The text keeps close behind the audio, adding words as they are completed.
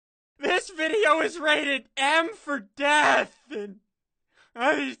this video is rated M for death, and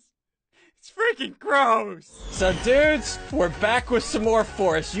it's freaking gross. So dudes, we're back with some more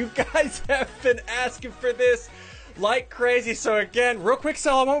Forest. You guys have been asking for this like crazy. So again, real quick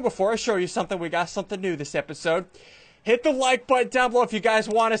Solomon, before I show you something, we got something new this episode. Hit the like button down below if you guys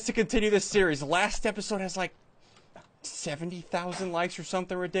want us to continue this series. Last episode has like 70,000 likes or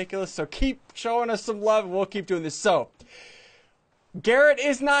something ridiculous. So keep showing us some love and we'll keep doing this. So Garrett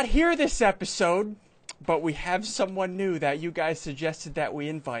is not here this episode, but we have someone new that you guys suggested that we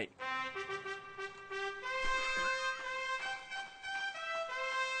invite.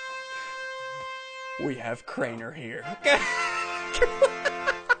 We have Craner here.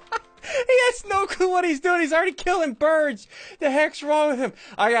 He has no clue what he's doing. He's already killing birds. The heck's wrong with him?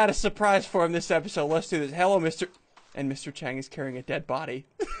 I got a surprise for him this episode. Let's do this. Hello, Mr. And Mr. Chang is carrying a dead body.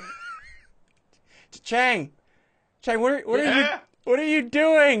 Chang, what are you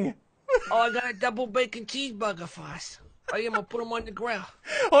doing? Oh, I got a double bacon cheeseburger for us. I am gonna put them on the grill.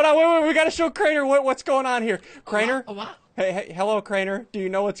 Hold on, wait, we gotta show Craner what's going on here. Craner? What? Hey, hello, Craner. Do you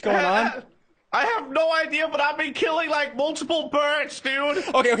know what's going on? I have no idea, but I've been killing like multiple birds, dude.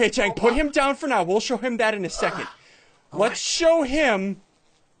 Okay, Chang, put him down for now. We'll show him that in a second. Let's show him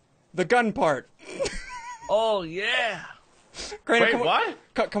the gun part. Oh, yeah. Craner, Wait, what?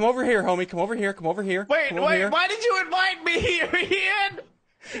 Come over here, homie. Come over here. Wait, why did you invite me here, Ian?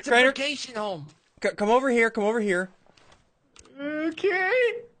 It's a Craner, vacation home. come over here. Okay.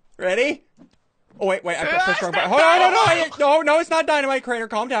 Ready? Oh, wait, I pressed the wrong button. Hold on, no, it's not dynamite, Craner.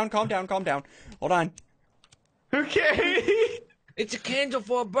 Calm down. Hold on. Okay. It's a candle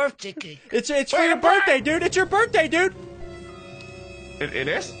for a birthday cake. It's for your birthday, dude. It's your birthday, dude. It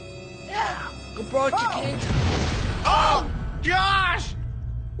is? Yeah. Go brought your candle. Oh, gosh!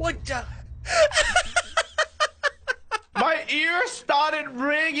 What the? My ears started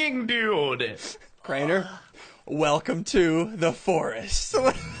ringing, dude. Craner, welcome to the forest.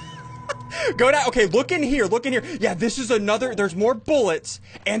 Go down. Okay, look in here. Yeah, this is another. There's more bullets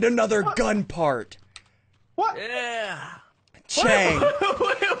and another gun part. What? Yeah. Chang.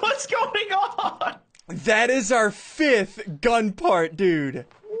 What's going on? That is our 5th gun part, dude.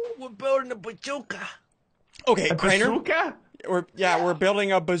 We're building a bazooka. Okay, A Craner. bazooka? We're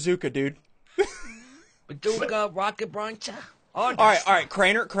building a bazooka, dude. Bazooka, rocket launcher. All right,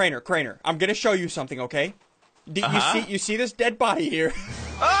 Craner. I'm gonna show you something, okay? You see this dead body here?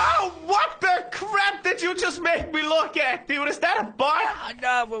 Oh, what the crap did you just make me look at, dude? Is that a butt?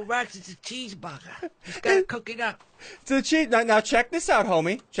 No, relax. It's a cheeseburger. Just gotta cook it up. It's a cheese. Now check this out,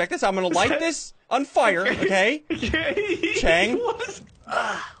 homie. Check this out. I'm gonna light this on fire, okay? Chang.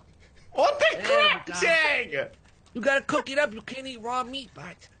 What the There crap, we go. Chang? You gotta cook it up. You can't eat raw meat,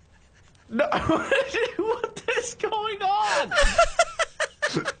 bud. No, what is going on?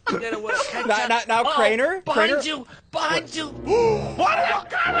 You gotta ketchup. Now, Craner. Behind you. What the crap is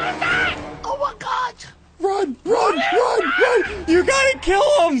that? Oh my God. Run! You gotta kill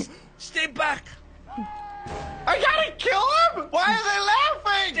him! Stay back. I gotta kill him? Why are Stay they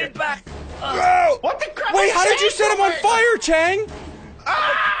laughing? back. What the crap? Wait, is how did you Chang set him on doing? fire, Chang?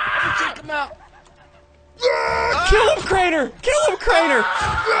 Take him out. Kill him, Craner!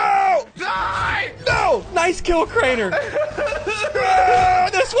 No! Die! No! Nice kill, Craner!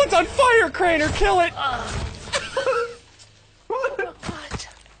 This one's on fire, Craner! Kill it! Oh my God.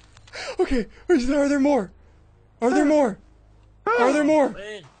 Okay, are there more? Are there more?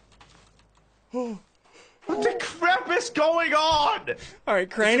 Man. What the crap is going on? Alright,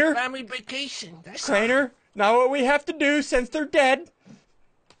 Craner. Family vacation. That's Craner, now what we have to do, since they're dead,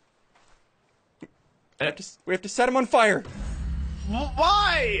 we have to set them on fire.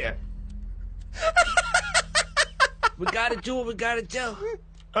 Why? We gotta do what we gotta do.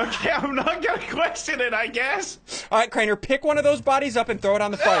 Okay, I'm not gonna question it, I guess. Alright, Craner, pick one of those bodies up and throw it on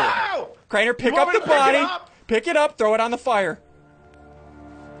the fire. Ow! Craner, pick You up want me the to pick it body, up? pick it up, throw it on the fire.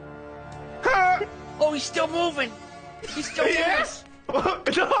 Oh, he's still moving. Yes?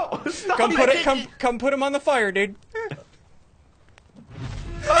 No, stop. Come put him on the fire, dude.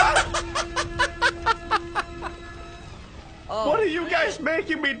 Oh, What are you guys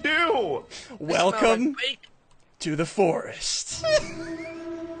making me do? Welcome smell like bacon. to the forest.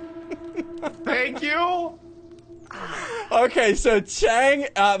 Thank you. Okay, so Chang,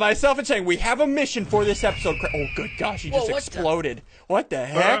 myself and Chang, we have a mission for this episode. Oh, good gosh, he just Whoa, what the- exploded. What the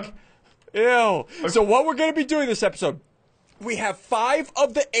heck? Ew. So what we're going to be doing this episode, we have 5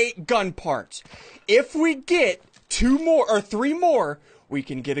 of the 8 gun parts. If we get 2 more or 3 more, we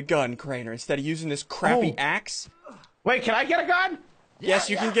can get a gun, Craner, instead of using this crappy axe. Wait, can I get a gun? Yes,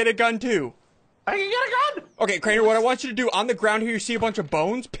 you can get a gun too. I can get a gun. Okay, Crainer, what I want you to do, on the ground here, you see a bunch of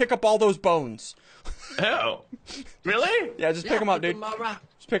bones? Pick up all those bones. Oh. Really? Yeah, just pick them up, dude.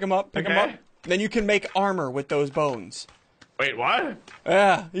 Just pick them up, pick them up. Then you can make armor with those bones. Wait, what?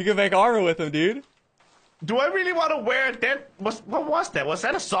 Yeah, you can make armor with them, dude. Do I really want to wear that? What was that? Was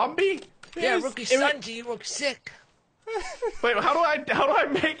that a zombie? Yeah, Rookie SSundee, you look sick. Wait, how do I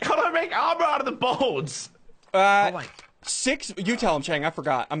make armor out of the bones? Alright. 6. You tell him, Chang. I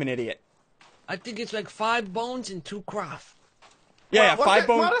forgot. I'm an idiot. I think it's like 5 bones and 2 cloth. Yeah, What 5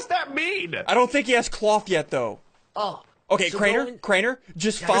 bones. What does that mean? I don't think he has cloth yet, though. Oh. Okay, so Crainer,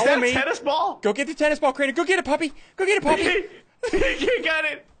 just Is follow that a me. tennis ball? Go get the tennis ball, Crainer. Go get it, puppy. Go get it, puppy. You got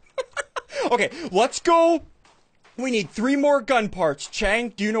it. Okay, let's go. We need 3 more gun parts. Chang,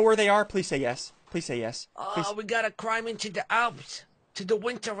 do you know where they are? Please say yes. Please say yes. Please. We gotta climb into the Alps, to the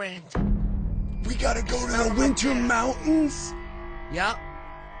Winterland. We gotta go to the Winter Mountains. Yeah.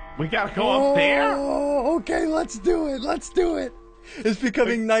 We gotta go up there. Oh, okay, let's do it. Let's do it. It's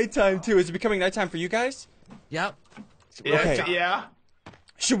becoming nighttime too. Is it becoming nighttime for you guys? Yep. Yeah, Okay. yeah.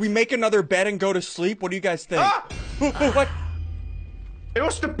 Should we make another bed and go to sleep? What do you guys think? Ah! What? It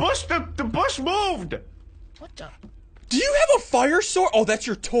was the bush. The bush moved. What the? Do you have a fire sword? Oh, that's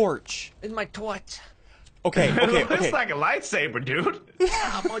your torch. In my torch. Okay, It okay, looks okay. like a lightsaber, dude.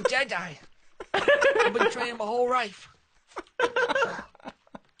 Yeah, I'm a Jedi. I've been training my whole life.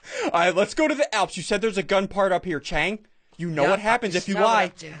 All right, let's go to the Alps. You said there's a gun part up here, Chang. You know Yeah, what I happens can if you smell it lie.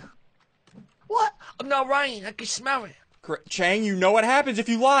 up there. What? I'm not lying. I can smell it. Chang, you know what happens if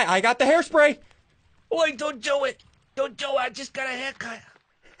you lie. I got the hairspray. Wait, don't do it. Don't do it. I just got a haircut.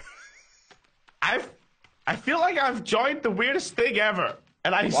 I feel like I've joined the weirdest thing ever,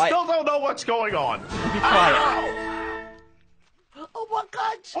 and I Why? still don't know what's going on. Be quiet. Ow! Oh my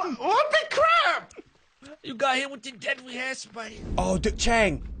God. What the crap? You got hit with the deadly hairspray. Oh,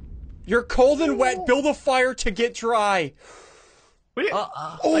 Chang, you're cold and wet. Build a fire to get dry. Wait,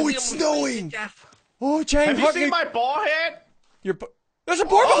 Oh, it's snowing. Oh, Chang, have you hug seen me. my ball head? There's a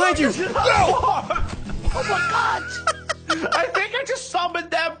boar behind you. No! Oh my God. I think I just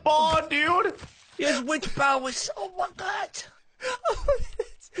summoned that ball, dude. Here's witch powers. Oh my God.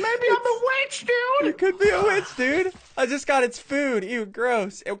 Maybe I'm a witch, dude. You could be a witch, dude. I just got its food. Ew,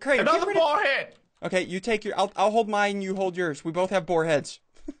 gross. Oh, Crane, get Another rid of- ball head. Okay, you take your. I'll hold mine. You hold yours. We both have boar heads.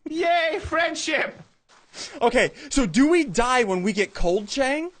 Yay, friendship. Okay, so do we die when we get cold,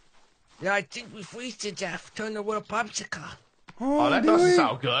 Chang? Yeah, I think we freeze to death. Turn into a popsicle. Oh, that do doesn't we?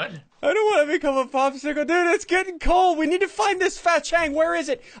 sound good. I don't want to become a popsicle, dude. It's getting cold. We need to find this fat Chang. Where is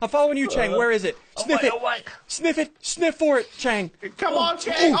it? I'm following you, Chang. Where is it? Sniff it. What? Sniff it. Sniff for it, Chang. Come on,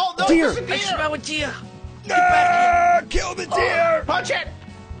 Chang. oh, Oh, no, deer. there's a I deer. smell a deer. Ah, kill the deer. Punch it.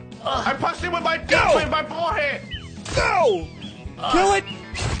 I punched it with my ball head. No. Kill it.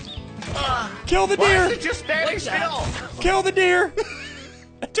 Kill the Why is deer. it just standing What's that? still? Kill the deer.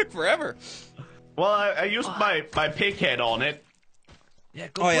 That took forever. Well, I used my pig head on it. Yeah,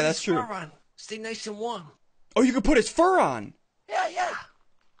 go Oh, put yeah, his that's true. fur on. Stay nice and warm. Oh, you can put his fur on. Yeah, yeah.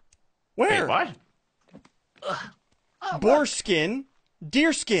 Where? Wait, what? Boar skin,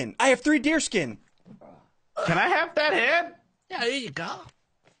 deer skin. I have 3 deer skin. Can I have that head? Yeah, there you go.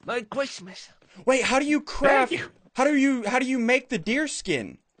 Merry Christmas. Wait, how do you craft? Thank you. How do you make the deer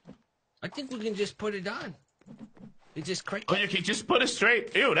skin? I think we can just put it on. You just crack Oh, it. you can just put it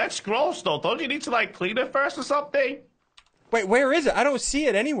straight. Ew, that's gross, though. Don't you need to, like, clean it first or something? Wait, where is it? I don't see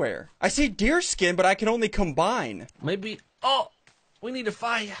it anywhere. I see deer skin, but I can only combine. Maybe. Oh, we need a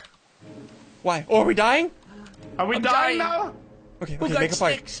fire. Why? Oh, are we dying? Are we I'm dying dying. now? Okay, Who okay, got make a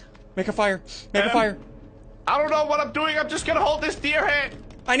fire. sticks? Make a fire. Make a fire. I don't know what I'm doing. I'm just gonna hold this deer head.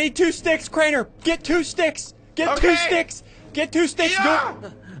 I need 2 sticks, Crainer. Get 2 sticks. Get 2 Okay. sticks. Get 2 sticks. Yeah.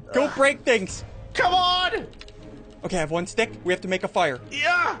 Go break things. Come on. Okay, I have 1 stick. We have to make a fire.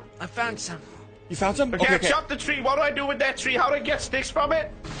 Yeah. I found some. You found some? Okay, I okay. chopped the tree. What do I do with that tree? How do I get sticks from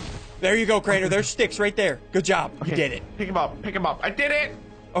it? There you go, Crainer. There's sticks right there. Good job. You did it. Pick him up. Pick him up. I did it.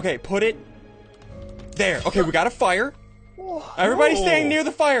 Okay, put it there. Okay, we got a fire. Everybody stand near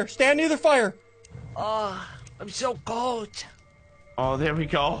the fire. Stand near the fire. I'm so cold. Oh, there we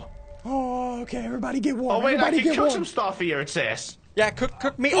go. Oh, okay. Everybody get warm. Oh, wait, I Everybody can get cook warm. some stuff here, it says. Yeah,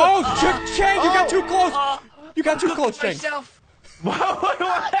 cook me. Oh, Chang, you got too close. You got too close, Chang. Myself. What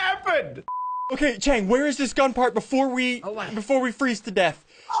happened? Okay, Chang, where is this gun part before we freeze to death?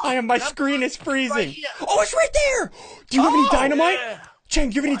 My screen is freezing. right here. Oh, it's right there. Do you have any dynamite? Yeah. Chang,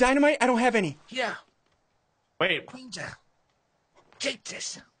 do you have any dynamite? I don't have any. Yeah. Wait, Quinja. Take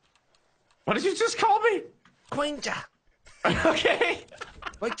this. what did you just call me? Quinja. Okay.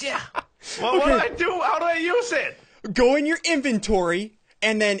 Right there. Well, what do I do? How do I use it? Go in your inventory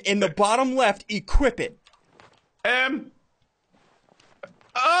and then in the bottom left, equip it. I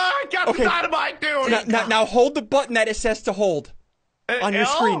got the dynamite, dude. Now hold the button that it says to hold on your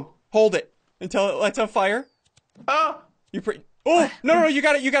screen. Hold it until it lights on fire. Oh, no! You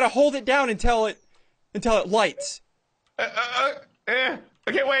gotta hold it down until it lights.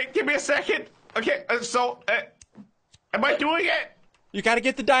 Okay, wait. Give me a second. Okay, am I doing it? You gotta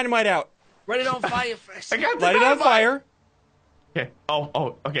get the dynamite out. Light it on fire first. I got the Light it on fire. Okay.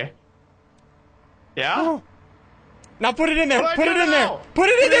 Oh, okay. Yeah? Oh. Now put it in there. What Put do it I in do there. now? Put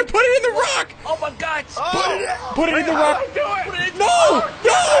it in there. Put it in the rock. Oh my God! Put it in the rock. How do I do it? No!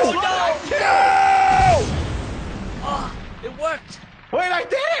 Oh, it worked. Wait, I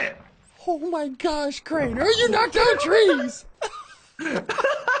did it! Oh my gosh, Craner, you knocked down trees!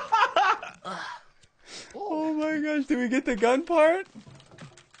 Oh my gosh, did we get the gun part?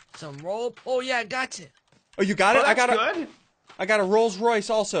 Some rope. Oh yeah, I got it. Oh, you got it? That's good. I got a Rolls Royce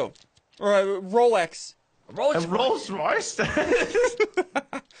also. Or a Rolex. A Rolls Royce?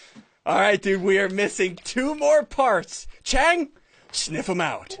 Alright, dude, we are missing 2 more parts. Chang, sniff them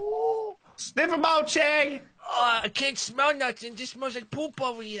out. Sniff him out, Chang. I can't smell nothing. This smells like poop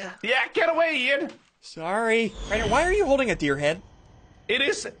over here. Yeah, get away, Ian. Sorry. Craner, why are you holding a deer head? It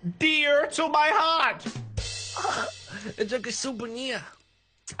is dear to my heart. It's like a souvenir.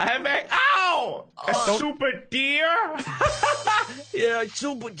 Ow! A super deer? Yeah,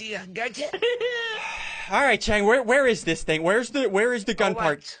 super dear. Got it? Alright, Chang, where is this thing? Where is the gun All right.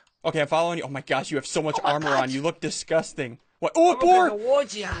 part? Okay, I'm following you. Oh my gosh, you have so much armor on. You look disgusting. What? Oh, a boar!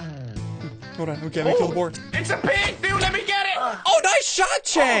 Towards you. Hold on, okay, let me kill the boar. It's a pig, dude. Let me get it. Oh, nice shot,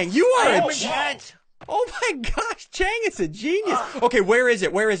 Chang! You are a Oh, Oh my gosh, Chang is a genius. Okay, where is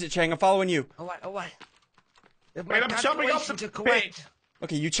it? Where is it, Chang? I'm following you. all right. If Wait, my I'm chopping up calculations the are correct. pig.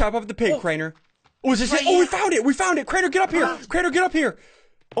 Okay, you chop up the pig, Craner. Oh, is this Right it? Oh, we here. found it! We found it! Craner, get up here! Craner, get up here!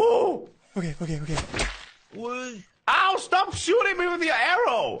 Oh! Okay. What? Ow! Stop shooting me with your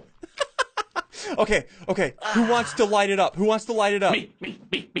arrow! Okay. Who wants to light it up? Me.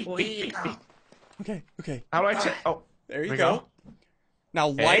 Oh, here you go. Okay. How do I check? Oh, There you we go. Now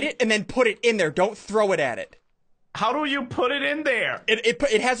light it and then put it in there. Don't throw it at it. How do you put it in there?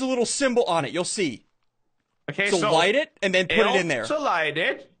 It has a little symbol on it. You'll see. Okay, So light it and then put it in there. To light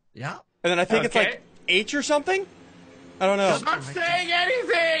it. Yeah. And then I think it's Okay. like H or something? I don't know. It's not saying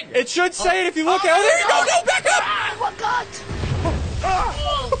anything! It should say it if you look out. There you go! No, back up! Oh my God!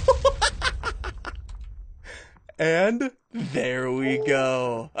 And there we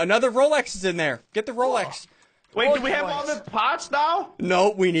go. Another Rolex is in there. Get the Rolex. Wait, do we have all the parts now?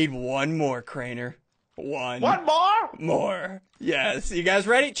 No, we need one more, Craner. One more? more. Yes. You guys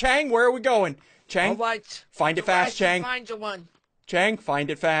ready? Chang, where are we going? Chang, All right. find it fast, Chang. Find the one. Chang, find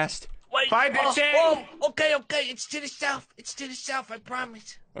it fast. Wait. Find it, Chang. Oh, okay. It's to the south. I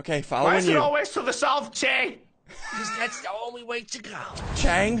promise. Okay, Why following is it you. always to the south, Chang? Because that's the only way to go.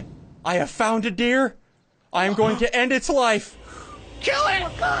 Chang, I have found a deer. I am going to end its life. Kill it!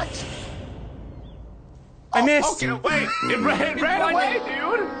 Oh God. I missed. Okay, wait. It ran away,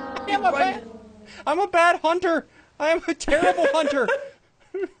 dude. I'm a bad hunter. I am a terrible hunter.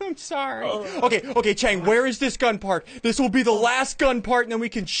 I'm sorry. Okay, Chang, where is this gun part? This will be the last gun part, and then we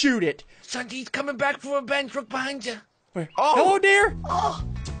can shoot it. Sundee's coming back for revenge. Look behind you. Where? Oh. Hello, deer. Oh.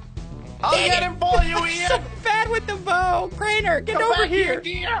 I'll get him for you, Ian. So bad with the bow. Craner, get over Back here.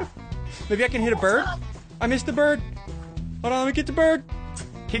 dear. Maybe I can hit a bird? I missed the bird. Hold on, let me get the bird.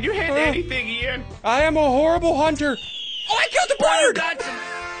 Can you hit anything, Ian? I am a horrible hunter. Oh, I killed the bird!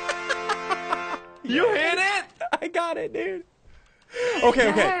 You hit it? I got it, dude.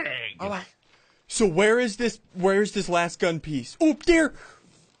 Okay. Dang. All right. So where is this last gun piece? Oh, dear.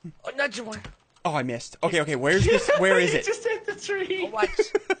 Another one. Oh, I missed. Okay, where's this? Where is You it? just hit the tree. All right.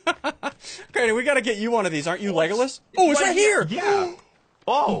 Craner, we gotta get you one of these. Aren't you Legolas? Oh, it's right here. Yeah.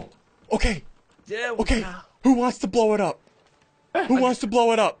 Oh. Okay. There we Okay. go. Who wants to blow it up? Who wants to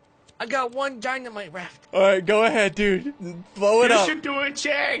blow it up? I got one dynamite raft. All right, go ahead, dude. Blow it You up. should do it,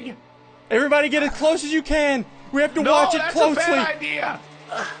 Chang. Everybody get as close as you can. We have to No, watch it that's closely. a bad idea.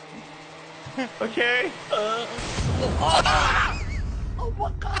 Okay. Oh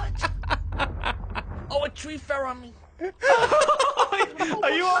my God. Oh, a tree fell on me.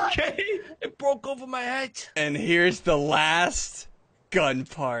 Are you okay? It broke over my head. And here's the last gun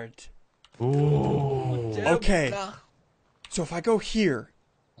part. Ooh. There Okay. we go. So if I go here,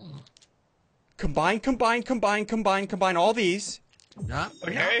 combine all these. Yeah.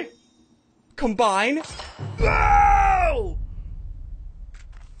 Okay. Combine. Oh!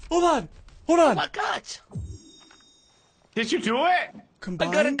 Hold on. Oh my God. Did you do it? Combine.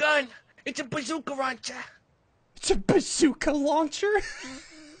 I got a gun. It's a bazooka launcher. It's a bazooka launcher?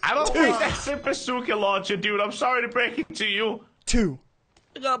 I don't think that's a bazooka launcher, dude. I'm sorry to break it to you. 2.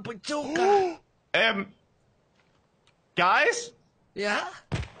 I got a bazooka. Guys? Yeah?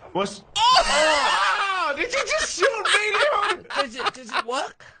 Was... Oh! Did you just shoot me, dude? Does it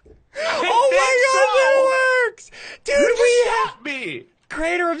work? Oh my god, that works! Dude, we Shot me!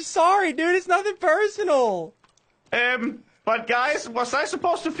 Crater, I'm sorry, dude. It's nothing personal. But guys, was I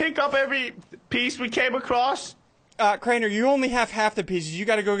supposed to pick up every piece we came across? Craner, you only have half the pieces. You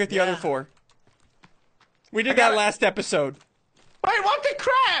gotta go get the other 4. We did that last episode. Wait, what the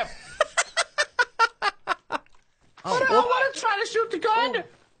crap? I want to try to shoot the gun.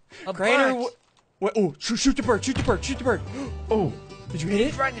 A Craner, bird. oh, shoot the bird, shoot the bird, shoot the bird. Oh, did you hit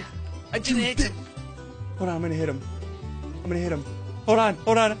it? Run. I didn't hit him. Hold on, I'm gonna hit him. Hold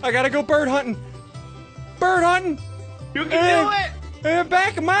on. I gotta go bird hunting. Bird hunting. You can do it.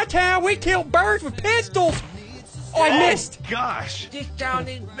 Back in my town, we killed birds with pistols. Oh, I missed. Gosh. This town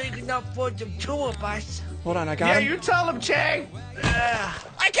ain't big enough for the 2 of us. Hold on, I got Yeah, him. you tell him, Chang.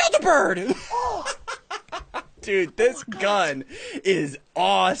 I killed the bird. Dude, this gun is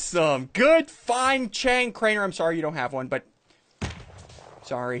awesome. Good find, Chang. Craner, I'm sorry you don't have one, but...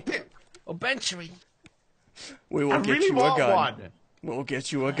 Sorry. Eventually. We will I get really you a want gun. one. We'll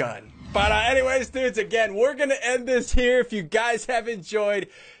get you a gun. But anyways, dudes, again, we're going to end this here. If you guys have enjoyed,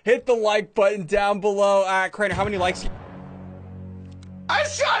 hit the like button down below. Craner, how many likes? I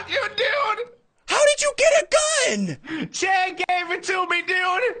shot you, dude. How did you get a gun? Chang gave it to me,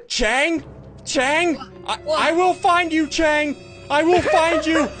 dude. Chang? I will find you, Chang. I will find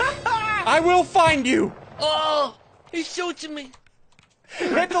you. I will find you. Oh, he's shooting me.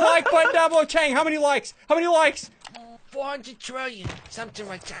 Hit the like button down below. Chang, how many likes? 400 trillion, something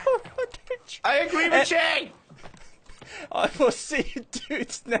like that. I agree with Chang. I will see you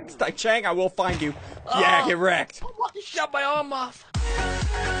dudes next time. Chang, I will find you. Yeah, get wrecked. He shot my arm off.